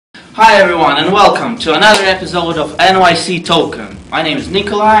Hi everyone and welcome to another episode of NYC Token. My name is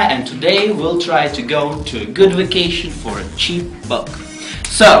Nikolai and today we'll try to go to a good vacation for a cheap buck.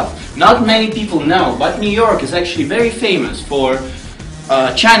 So, not many people know, but New York is actually very famous for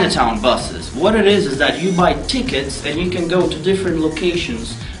Chinatown buses. What it is that you buy tickets and you can go to different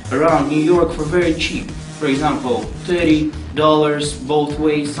locations around New York for very cheap. For example, $30 both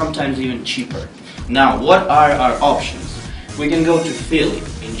ways, sometimes even cheaper. Now, what are our options? We can go to Philly,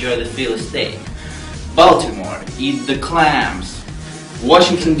 enjoy the Philly steak. Baltimore, eat the clams.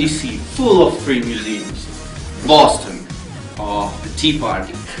 Washington DC, full of free museums. Boston, the Tea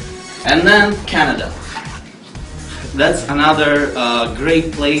Party. And then Canada. That's another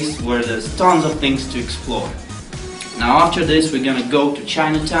great place where there's tons of things to explore. Now after this we're gonna go to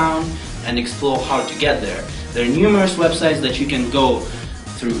Chinatown and explore how to get there. There are numerous websites that you can go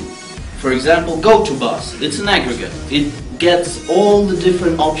through. For example, GoToBus. It's an aggregate. It gets all the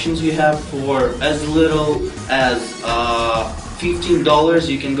different options you have for as little as $15.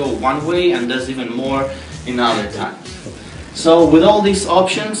 You can go one way, and there's even more in other times. So with all these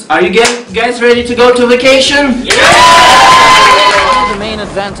options, are you guys ready to go to vacation? Yeah! One of the main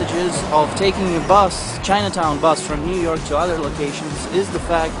advantages of taking a bus, Chinatown bus from New York to other locations is the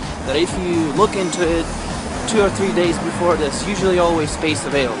fact that if you look into it 2 or 3 days before, there's usually always space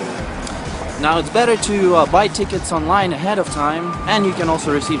available. Now it's better to buy tickets online ahead of time, and you can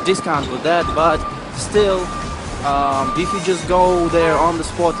also receive discounts with that, but still, if you just go there on the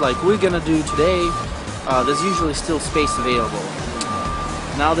spot like we're gonna do today, there's usually still space available.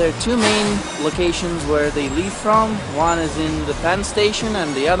 Now there are two main locations where they leave from. One is in the Penn Station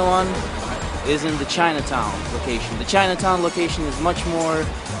and the other one is in the Chinatown location. The Chinatown location is much more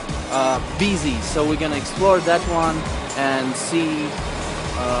busy, so we're gonna explore that one and see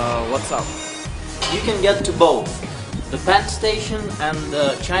what's up. You can get to both the Penn Station and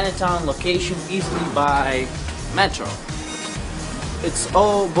the Chinatown location easily by metro. It's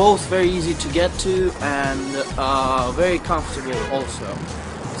both very easy to get to and very comfortable also.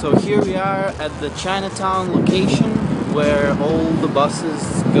 So here we are at the Chinatown location where all the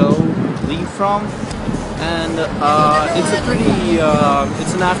buses leave from, and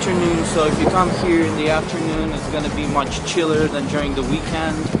it's an afternoon, so if you come here in the afternoon it's gonna be much chiller than during the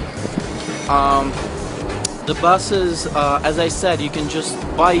weekend. The buses, as I said, you can just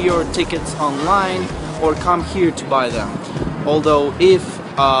buy your tickets online or come here to buy them. Although if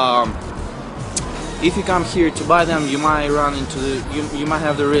you come here to buy them, you might run into you might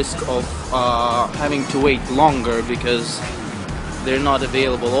have the risk of having to wait longer because they're not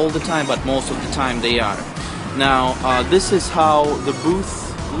available all the time, but most of the time they are. Now this is how the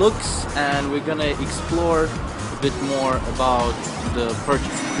booth looks, and we're gonna explore a bit more about the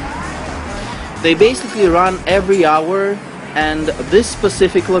purchasing. They basically run every hour, and this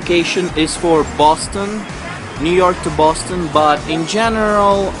specific location is for Boston, New York to Boston, but in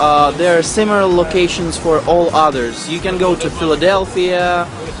general there are similar locations for all others. You can go to Philadelphia,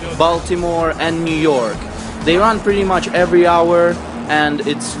 Baltimore and New York. They run pretty much every hour, and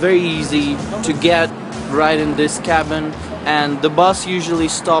it's very easy to get right in this cabin, and the bus usually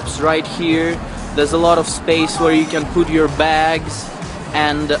stops right here. There's a lot of space where you can put your bags,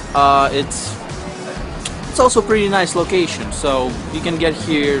 and it's also a pretty nice location, so you can get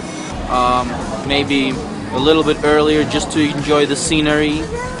here maybe a little bit earlier just to enjoy the scenery.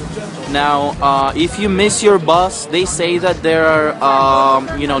 Now if you miss your bus, they say that there are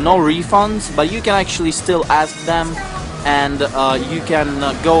no refunds, but you can actually still ask them, and you can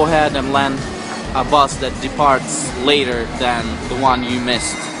go ahead and land a bus that departs later than the one you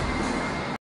missed.